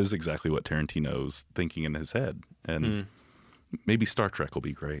 Maybe that is exactly what Tarantino's thinking in his head, and maybe Star Trek will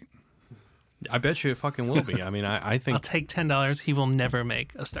be great. I bet you it fucking will be. I mean, I think... I'll take $10. He will never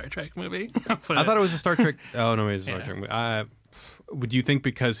make a Star Trek movie. I thought it was a Star Trek... Oh, no, it was a Star Trek movie. Would you think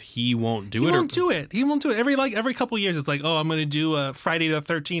because he won't do He it? won't do it. He won't do it. Every couple of years, it's like, oh, I'm going to do a Friday the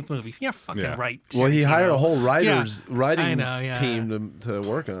 13th movie. Yeah, fucking right. Well, he Tarantino. hired a whole writing I know, yeah. team to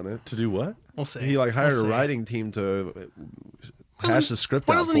work on it. To do what? We'll see. He like hired We'll a see. writing team to hash the script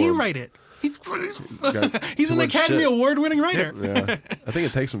Why out doesn't for he him. write it? He's got he's too an much Academy shit. Award-winning writer. Yeah, I think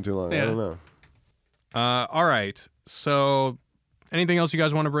it takes him too long. I Yeah. don't know. All right. So, anything else you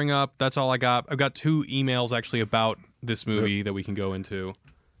guys want to bring up? That's all I got. I've got 2 emails actually about this movie that we can go into.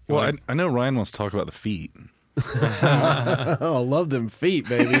 Well, I know Ryan wants to talk about the feet. Oh, I love them feet,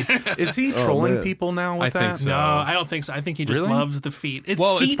 baby. Is he trolling man. people now with I that? think so. No, I don't think so. I think he just Really? loves the feet. It's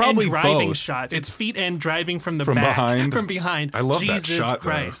Well, it's feet probably and driving both. shots. It's feet and driving from the From back. behind? From behind. I love that Jesus shot, though.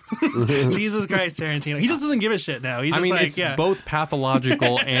 Christ. Jesus Christ, Tarantino. He just doesn't give a shit now. He's I just mean, like, it's yeah. both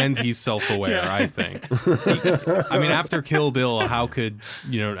pathological and he's self-aware, I think. I mean, after Kill Bill, how could,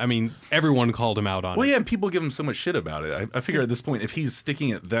 I mean, everyone called him out on Well, it. yeah, and people give him so much shit about it. I figure at this point, if he's sticking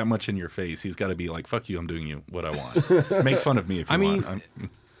it that much in your face, he's got to be like, fuck you, I'm doing you what I want. Make fun of me if you want.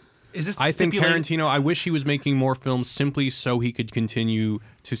 Is this I think stipulate- Tarantino, I wish he was making more films simply so he could continue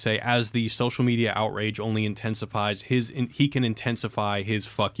to say, as the social media outrage only intensifies, he can intensify his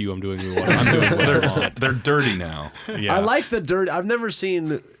fuck you, I'm doing what I want. They're dirty now. Yeah. I like the dirt. I've never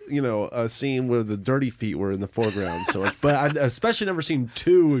seen a scene where the dirty feet were in the foreground so much, but I've especially never seen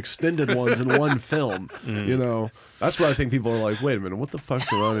 2 extended ones in one film. That's where I think people are like, wait a minute, what the fuck's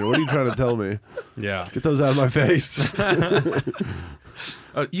going on here? What are you trying to tell me? Yeah. Get those out of my face.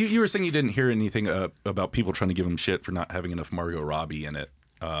 You were saying you didn't hear anything about people trying to give him shit for not having enough Margot Robbie in it.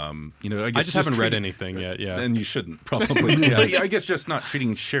 I guess I just haven't read treating- anything yet, yeah. And you shouldn't, probably. But yeah, I guess just not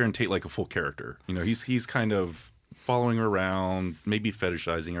treating Sharon Tate like a full character. He's kind of following her around, maybe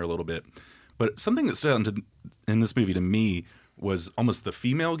fetishizing her a little bit. But something that stood out in this movie to me was almost the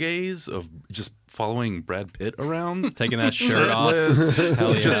female gaze of just following Brad Pitt around. Taking that shirt off. Shirtless,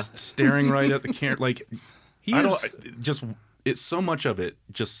 Hell yeah. just staring right at the camera. Like, Is- it's so much of it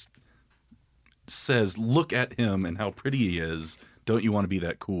just says, look at him and how pretty he is. Don't you want to be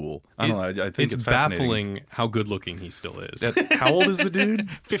that cool? I don't know. I think it's fascinating. baffling how good looking he still is. How old is the dude?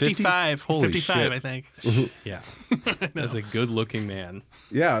 55. Holy 55, shit. I think. Yeah. That's a good looking man.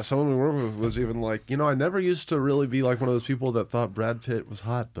 Yeah, someone we worked with was even like, I never used to really be like one of those people that thought Brad Pitt was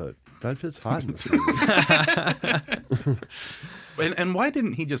hot, but Brad Pitt's hot in this movie. And why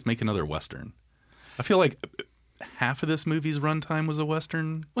didn't he just make another Western? I feel like half of this movie's runtime was a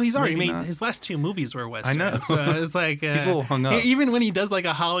Western. Well, he's already Maybe made not. his last 2 movies were Western. I know. So it's like He's a little hung up. Even when he does like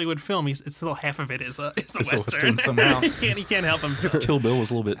a Hollywood film, it's still half of it is a Western. Western somehow. he can't help himself. Kill Bill was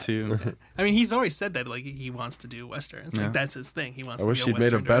a little bit too. I mean, he's always said that like he wants to do westerns. Like Yeah. that's his thing. He wants. I to wish be a he'd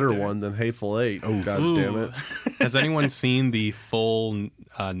made a Western better director. one than Hateful Eight. Oh, God Ooh. damn it. Has anyone seen the full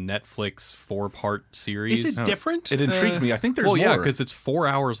Netflix 4-part series? Is it different? It intrigues me. I think there's Well, more. yeah, because it's 4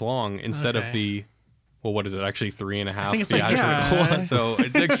 hours long instead of Okay. the. Well, what is it? Actually, 3.5. think it's the like, actual yeah. one. So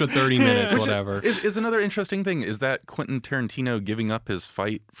it's extra 30 minutes, whatever. Is another interesting thing is that Quentin Tarantino giving up his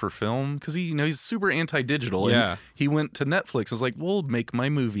fight for film because he's super anti-digital. Yeah. And he went to Netflix. Was like, we'll make my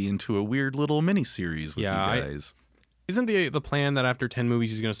movie into a weird little miniseries with Yeah, you guys. Isn't the plan that after 10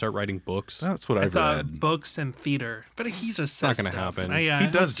 movies he's going to start writing books? That's what I I've thought read. books and theater, but he's just not says gonna stuff. happen. Yeah, He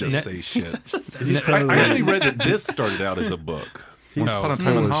does it's just say shit. just says He's shit. trying to I actually read that this started out as a book. Once upon a time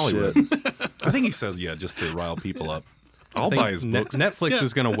in full of Hollywood. shit. I think he says, yeah, just to rile people up. I'll I think buy his books. Netflix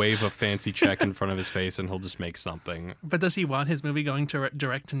is going to wave a fancy check in front of his face and he'll just make something. But does he want his movie going to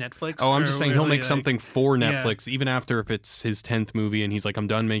direct to Netflix? Oh, I'm or just saying he'll really, make something for Yeah. Netflix, even after if it's his 10th movie and he's like, I'm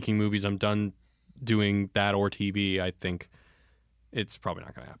done making movies, I'm done doing that or TV. I think it's probably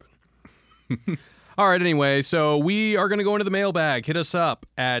not going to happen. All right, anyway, so we are going to go into the mailbag. Hit us up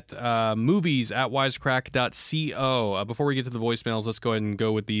at movies@wisecrack.co. Before we get to the voicemails, let's go ahead and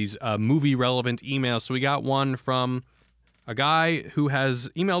go with these movie-relevant emails. So we got one from a guy who has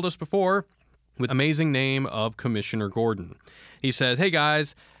emailed us before with amazing name of Commissioner Gordon. He says, "Hey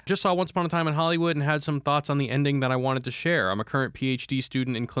guys, just saw Once Upon a Time in Hollywood and had some thoughts on the ending that I wanted to share. I'm a current PhD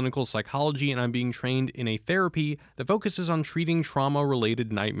student in clinical psychology and I'm being trained in a therapy that focuses on treating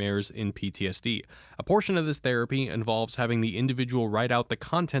trauma-related nightmares in PTSD. A portion of this therapy involves having the individual write out the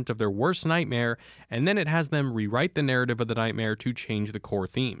content of their worst nightmare and then it has them rewrite the narrative of the nightmare to change the core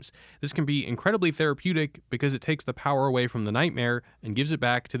themes. This can be incredibly therapeutic because it takes the power away from the nightmare and gives it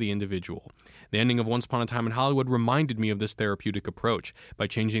back to the individual. The ending of Once Upon a Time in Hollywood reminded me of this therapeutic approach. By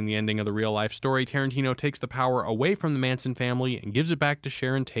changing the ending of the real-life story, Tarantino takes the power away from the Manson family and gives it back to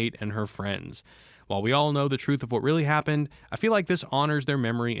Sharon Tate and her friends. While we all know the truth of what really happened, I feel like this honors their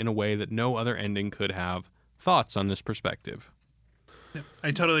memory in a way that no other ending could have. Thoughts on this perspective?" Yeah,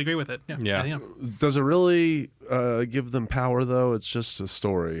 I totally agree with it. Yeah. Yeah. Does it really give them power, though? It's just a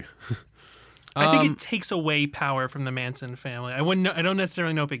story. I think it takes away power from the Manson family. I don't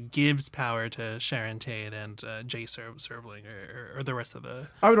necessarily know if it gives power to Sharon Tate and Jay Serbling or the rest of the.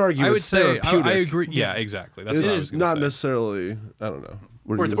 I would argue I would it's say therapeutic. I agree. Yeah, exactly. That's what I was It's gonna not say. necessarily. I don't know.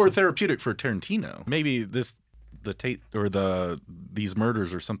 What are you or gonna say? therapeutic for Tarantino. Maybe the Tate or these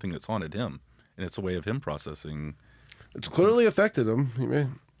murders are something that's haunted him, and it's a way of him processing. It's clearly affected him.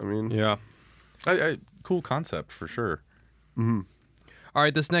 Yeah. Cool concept for sure. All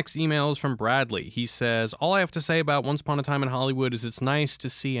right, this next email is from Bradley. He says, all I have to say about Once Upon a Time in Hollywood is it's nice to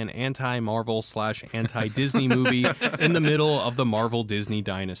see an anti-Marvel / anti-Disney movie in the middle of the Marvel-Disney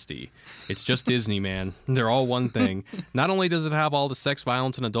dynasty. It's just Disney, man. They're all one thing. Not only does it have all the sex,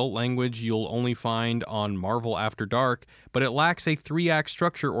 violence, and adult language you'll only find on Marvel After Dark, but it lacks a 3-act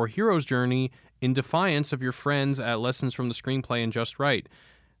structure or hero's journey in defiance of your friends at Lessons from the Screenplay and Just Right.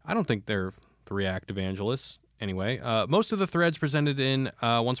 I don't think they're 3-act evangelists. Anyway, most of the threads presented in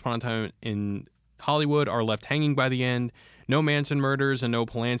Once Upon a Time in Hollywood are left hanging by the end. No Manson murders and no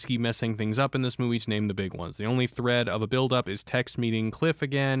Polanski messing things up in this movie, to name the big ones. The only thread of a build-up is Tex meeting Cliff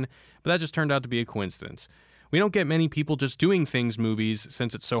again, but that just turned out to be a coincidence. We don't get many people just doing things movies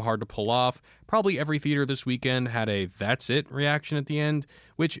since it's so hard to pull off. Probably every theater this weekend had a that's it reaction at the end,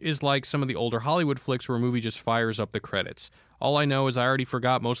 which is like some of the older Hollywood flicks where a movie just fires up the credits. All I know is I already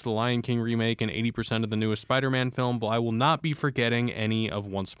forgot most of the Lion King remake and 80% of the newest Spider-Man film, but I will not be forgetting any of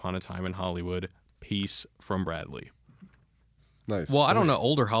Once Upon a Time in Hollywood. Peace from Bradley. Nice. Well, I don't know,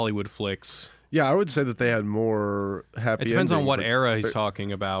 older Hollywood flicks. Yeah, I would say that they had more happy. It depends on endings. what Like, era he's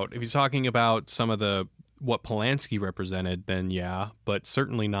talking about. If he's talking about some of the what Polanski represented, then yeah, but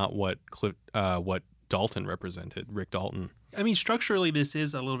certainly not what Dalton represented, Rick Dalton. I mean, structurally, this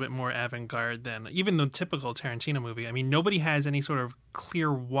is a little bit more avant-garde than even the typical Tarantino movie. I mean, nobody has any sort of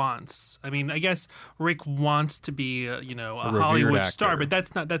clear wants. I mean, I guess Rick wants to be, a Hollywood actor. star, but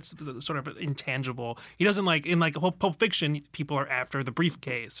that's sort of intangible. He doesn't in Pulp Fiction, people are after the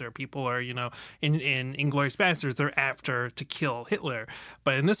briefcase, or people are, in Inglourious Basterds, they're after to kill Hitler.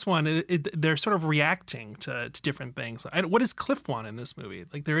 But in this one, they're sort of reacting to different things. What does Cliff want in this movie?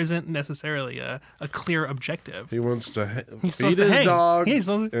 Like, there isn't necessarily a clear objective. He wants to He's feed supposed to his hang. dog Yeah, he's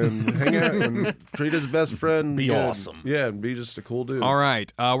supposed to- and hang out and treat his best friend. Be good. awesome. Yeah, and be just a cool dude. All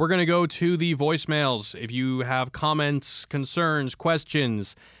right, we're going to go to the voicemails. If you have comments, concerns,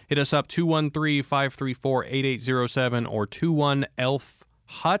 questions, hit us up 213-534-8807 or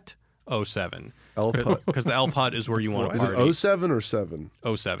 21-ELF-HUT-07. Elf Hut. Because the Elf Hut is where you want to Is it party. 07 or 7?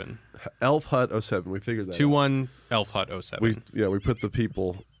 07. Elf Hut 07. We figured that out. 21-ELF-HUT-07. We put the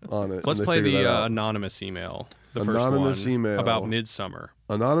people on it. Let's and they play figured the that out. anonymous email. The Anonymous first one email. about Midsummer.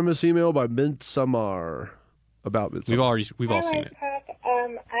 Anonymous email by Midsommar. About Midsommar. We've all seen it. I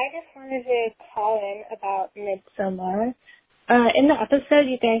just wanted to call in about Midsommar. In the episode,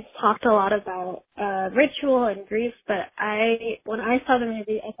 you guys talked a lot about ritual and grief, but when I saw the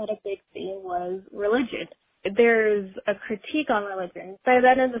movie, I thought a big theme was religion. There's a critique on religion. By the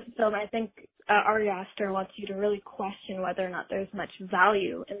end of the film, I think Ari Aster wants you to really question whether or not there's much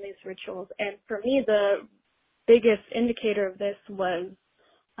value in these rituals. And for me, the biggest indicator of this was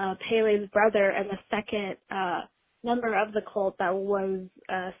Pele's brother and the second member of the cult that was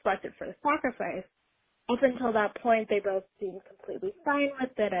selected for the sacrifice. Up until that point, they both seemed completely fine with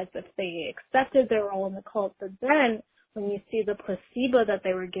it, as if they accepted their role in the cult. But then, when you see the placebo that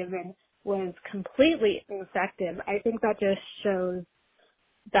they were given was completely ineffective, I think that just shows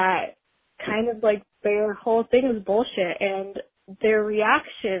that kind of like their whole thing is bullshit. And their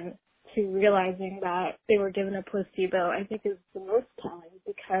reaction to realizing that they were given a placebo, I think, is the most telling,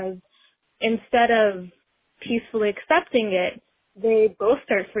 because instead of peacefully accepting it, they both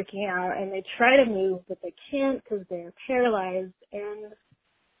start freaking out and they try to move, but they can't because they're paralyzed. And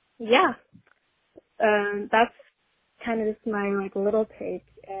yeah, that's kind of just my little take.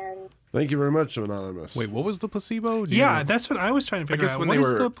 And Thank you very much, Anonymous. Wait, what was the placebo? Do you Yeah, know? that's what I was trying to figure guess out. when What they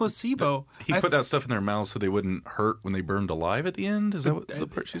is were- the placebo? He put that stuff in their mouths so they wouldn't hurt when they burned alive at the end. Is that what the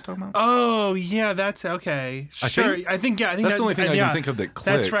part she's talking about? Oh, yeah, that's okay. I Sure. think- I think That's the only thing I can think of that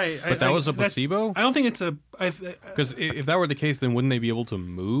clicks. That's right. But that was a that's- placebo? I don't think it's a. Because if that were the case, then wouldn't they be able to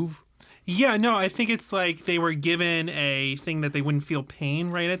move? Yeah, no, I think it's like they were given a thing that they wouldn't feel pain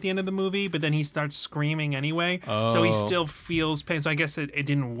right at the end of the movie, but then he starts screaming anyway. So he Oh. still feels pain. So I guess it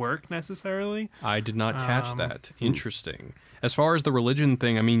didn't work necessarily. I did not catch that. Interesting. As far as the religion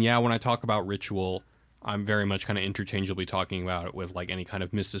thing, I mean, yeah, when I talk about ritual, I'm very much kind of interchangeably talking about it with like any kind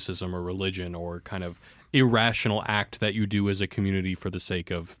of mysticism or religion or kind of irrational act that you do as a community for the sake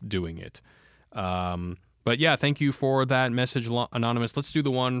of doing it. But yeah, thank you for that message, Anonymous. Let's do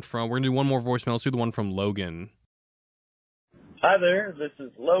the one from, we're going to do one more voicemail. Let's do the one from Logan. Hi there, this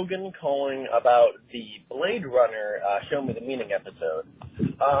is Logan calling about the Blade Runner Show Me the Meaning episode.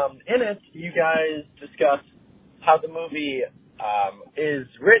 In it, you guys discuss how the movie is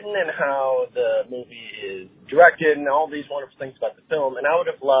written and how the movie is directed and all these wonderful things about the film, and I would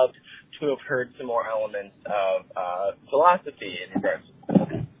have loved to have heard some more elements of philosophy in regards to the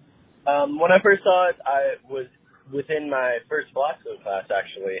film. When I first saw it, I was within my first philosophy class,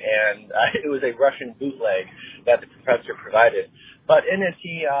 actually, and it was a Russian bootleg that the professor provided. But in it,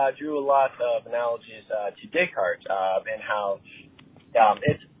 he drew a lot of analogies to Descartes and how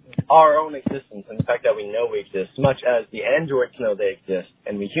it's our own existence and the fact that we know we exist, much as the androids know they exist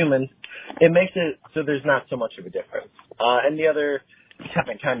and we humans, it makes it so there's not so much of a difference. And the other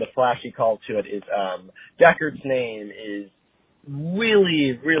kind of flashy call to it is Deckard's name is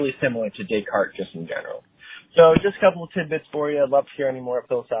really, really similar to Descartes just in general. So just a couple of tidbits for you. I'd love to hear any more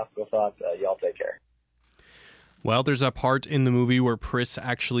philosophical thoughts. Y'all take care. Well, there's a part in the movie where Pris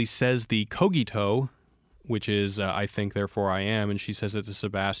actually says the cogito, which is I think, therefore I am, and she says it to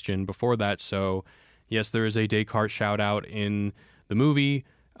Sebastian before that. So, yes, there is a Descartes shout-out in the movie.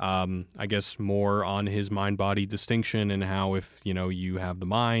 I guess more on his mind-body distinction and how if, you have the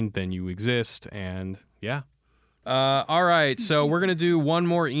mind, then you exist, and yeah. All right, so we're going to do one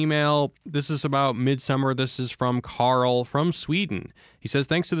more email. This is about Midsummer. This is from Carl from Sweden. He says,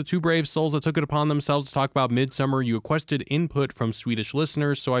 thanks to the two brave souls that took it upon themselves to talk about Midsummer, you requested input from Swedish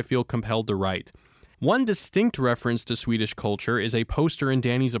listeners, so I feel compelled to write. One distinct reference to Swedish culture is a poster in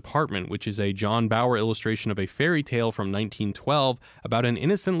Danny's apartment, which is a John Bauer illustration of a fairy tale from 1912 about an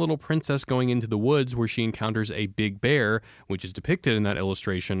innocent little princess going into the woods where she encounters a big bear, which is depicted in that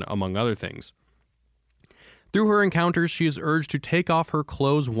illustration, among other things. Through her encounters, she is urged to take off her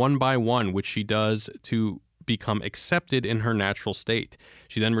clothes one by one, which she does to become accepted in her natural state.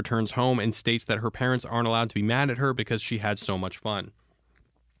 She then returns home and states that her parents aren't allowed to be mad at her because she had so much fun.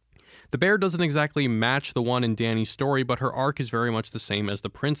 The bear doesn't exactly match the one in Danny's story, but her arc is very much the same as the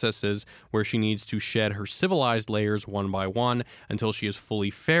princess's, where she needs to shed her civilized layers one by one until she is fully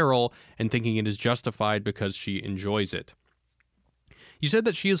feral and thinking it is justified because she enjoys it. You said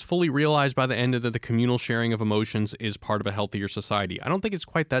that she is fully realized by the end that the communal sharing of emotions is part of a healthier society. I don't think it's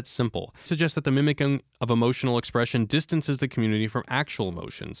quite that simple. It suggests that the mimicking of emotional expression distances the community from actual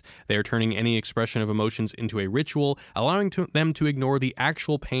emotions. They are turning any expression of emotions into a ritual, allowing them to ignore the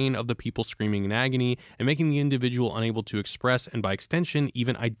actual pain of the people screaming in agony, and making the individual unable to express and, by extension,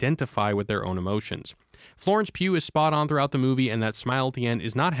 even identify with their own emotions. Florence Pugh is spot on throughout the movie, and that smile at the end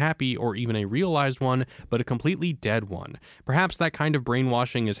is not happy or even a realized one, but a completely dead one. Perhaps that kind of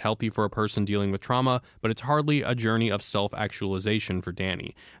brainwashing is healthy for a person dealing with trauma, but it's hardly a journey of self-actualization for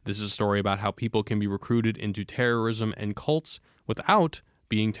Danny. This is a story about how people can be recruited into terrorism and cults without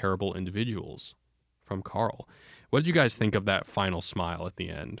being terrible individuals. From Carl. What did you guys think of that final smile at the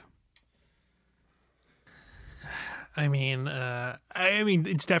end? I mean,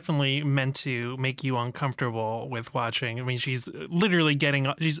 it's definitely meant to make you uncomfortable with watching. I mean, she's literally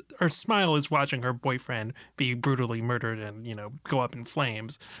her smile is watching her boyfriend be brutally murdered and, go up in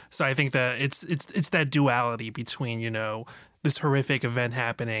flames. So I think that it's that duality between, this horrific event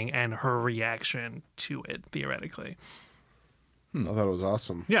happening and her reaction to it, theoretically. I thought it was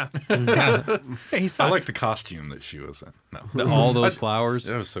awesome. Yeah. I like the costume that she was in. No. All those flowers.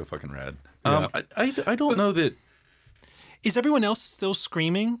 That was so fucking rad. Yeah. I don't know that. Is everyone else still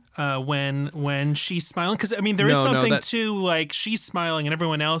screaming when she's smiling? Because there is something too, like she's smiling and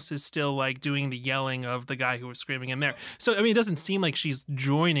everyone else is still like doing the yelling of the guy who was screaming in there. So it doesn't seem like she's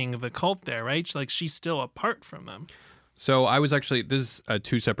joining the cult there, right? Like she's still apart from them. So I was actually, this is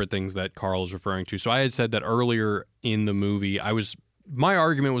two separate things that Carl is referring to. So I had said that earlier in the movie, my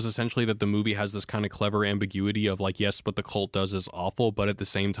argument was essentially that the movie has this kind of clever ambiguity of like, yes, what the cult does is awful, but at the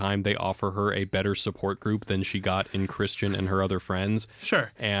same time, they offer her a better support group than she got in Christian and her other friends.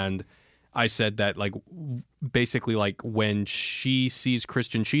 Sure. And I said that like, basically like when she sees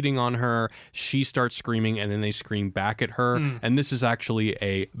Christian cheating on her, she starts screaming and then they scream back at her. And this is actually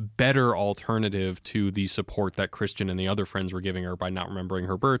a better alternative to the support that Christian and the other friends were giving her by not remembering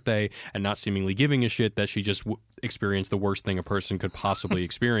her birthday and not seemingly giving a shit that she just experienced the worst thing a person could possibly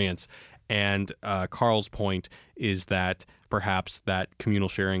experience. And Carl's point is that perhaps that communal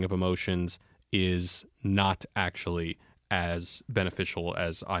sharing of emotions is not actually as beneficial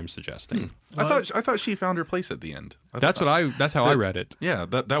as I'm suggesting. I thought she found her place at the end. That's how I read it. Yeah,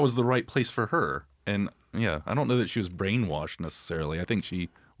 that was the right place for her. And yeah, I don't know that she was brainwashed necessarily. I think she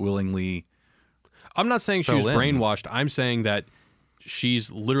willingly. I'm not saying she was brainwashed. I'm saying that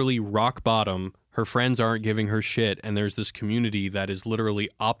she's literally rock bottom, her friends aren't giving her shit, and there's this community that is literally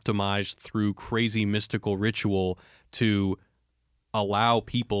optimized through crazy mystical ritual to allow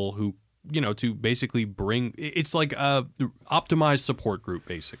people who, to basically bring, it's like a optimized support group,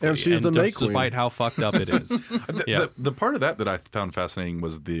 basically. And she's the May Queen. Despite how fucked up it is. The part of that I found fascinating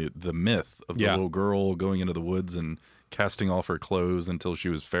was the myth of the little girl going into the woods and casting off her clothes until she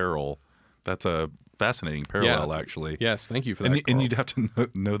was feral. That's a fascinating parallel, actually. Yes, thank you for that. And you'd have to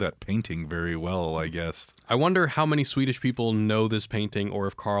know that painting very well, I guess. I wonder how many Swedish people know this painting, or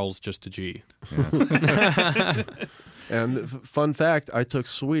if Carl's just a G. Yeah. And fun fact, I took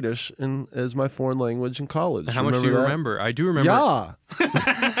Swedish as my foreign language in college. How much do you remember? I do remember. Ja.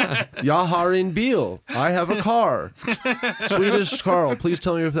 Jag har en bil. I have a car. Swedish Carl, please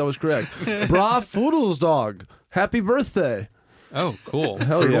tell me if that was correct. Bra Fodelsdag. Happy birthday. Oh, cool.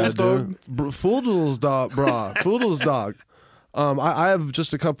 Hell yeah, dude. Fodelsdag, bra. Fodelsdag. I have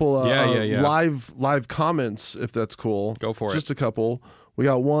just a couple live comments, if that's cool. Go for it. Just a couple. We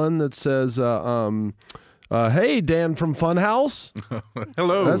got one that says, hey, Dan from Funhouse.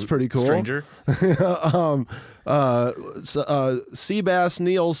 Hello. That's pretty cool. Stranger. Seabass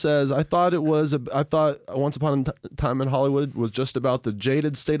Neil says, I thought Once Upon a Time in Hollywood was just about the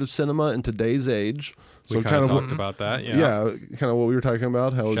jaded state of cinema in today's age. So we kind of talked about that. Yeah, kind of what we were talking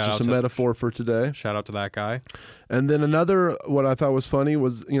about, how it's just a metaphor for today. Shout out to that guy. And then another, what I thought was funny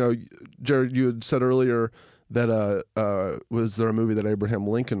was, Jared, you had said earlier that was there a movie that Abraham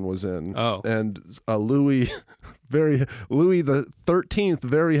Lincoln was in? Oh. And Louis the 13th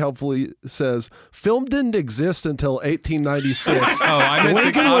very helpfully says, film didn't exist until 1896.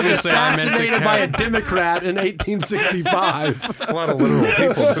 Lincoln was assassinated by a Democrat in 1865. A lot of literal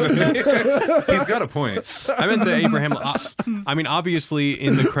people. He's got a point. I meant the Abraham. I mean, obviously,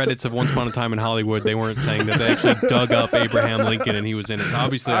 in the credits of Once Upon a Time in Hollywood, they weren't saying that they actually dug up Abraham Lincoln and he was in it. So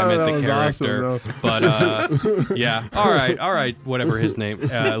obviously, I meant the character. Awesome, but yeah, all right, whatever his name,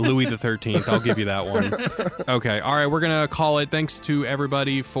 Louis the 13th. I'll give you that one. Okay, all right, we're gonna call it. Thanks to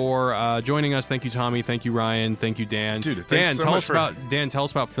everybody for joining us. Thank you, Tommy. Thank you, Ryan. Thank you, Dan. Dude, Dan, tell us about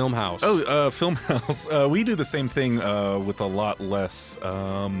Filmhouse. Oh, Filmhouse. We do the same thing with a lot less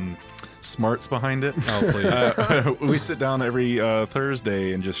smarts behind it. Oh, please. We sit down every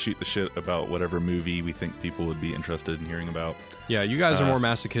Thursday and just shoot the shit about whatever movie we think people would be interested in hearing about. Yeah, you guys are more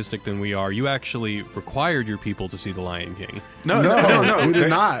masochistic than we are. You actually required your people to see The Lion King. No, we did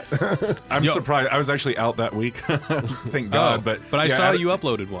not. I'm surprised. I was actually out that week. Thank God. But I saw you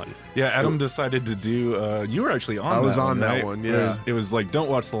uploaded one. Yeah, Adam decided to do. You were actually on. I was on that that one. Yeah, it was like, don't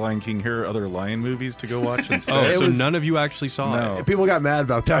watch The Lion King. Here are other lion movies to go watch instead. So none of you actually saw it. People got mad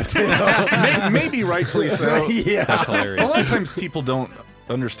about that too. Maybe rightfully so. Yeah, that's hilarious. A lot of times people don't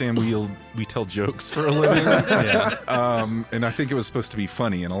understand we tell jokes for a living. And I think it was supposed to be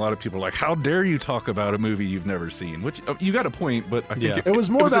funny, and a lot of people are like, how dare you talk about a movie you've never seen, which you got a point, but I think it was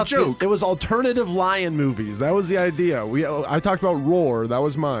more about a joke. It was alternative lion movies. That was the idea. I talked about Roar. That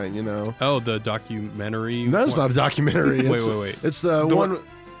was mine, Oh, the documentary. No, it's not a documentary. Wait. It's the one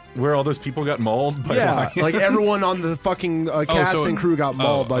where all those people got mauled by lions. Like everyone on the fucking cast and crew got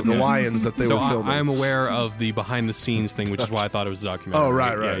mauled by the lions that they were filming. I'm aware of the behind-the-scenes thing, which is why I thought it was a documentary. Oh,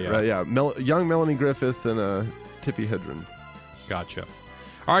 right. Young Melanie Griffith and Tippi Hedren. Gotcha.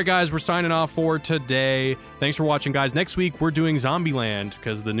 All right, guys, we're signing off for today. Thanks for watching, guys. Next week, we're doing Zombieland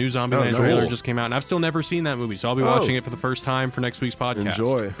because the new Zombieland trailer just came out, and I've still never seen that movie, so I'll be watching it for the first time for next week's podcast.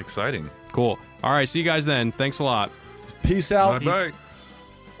 Enjoy. Exciting. Cool. All right, see you guys then. Thanks a lot. Peace out. Bye-bye.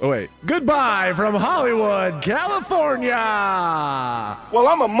 Oh, wait. Goodbye from Hollywood, California. Well,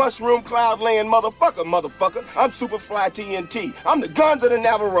 I'm a mushroom cloud laying motherfucker. I'm Superfly TNT. I'm the Guns of the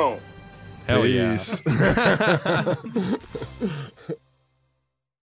Navarone. Hell yeah.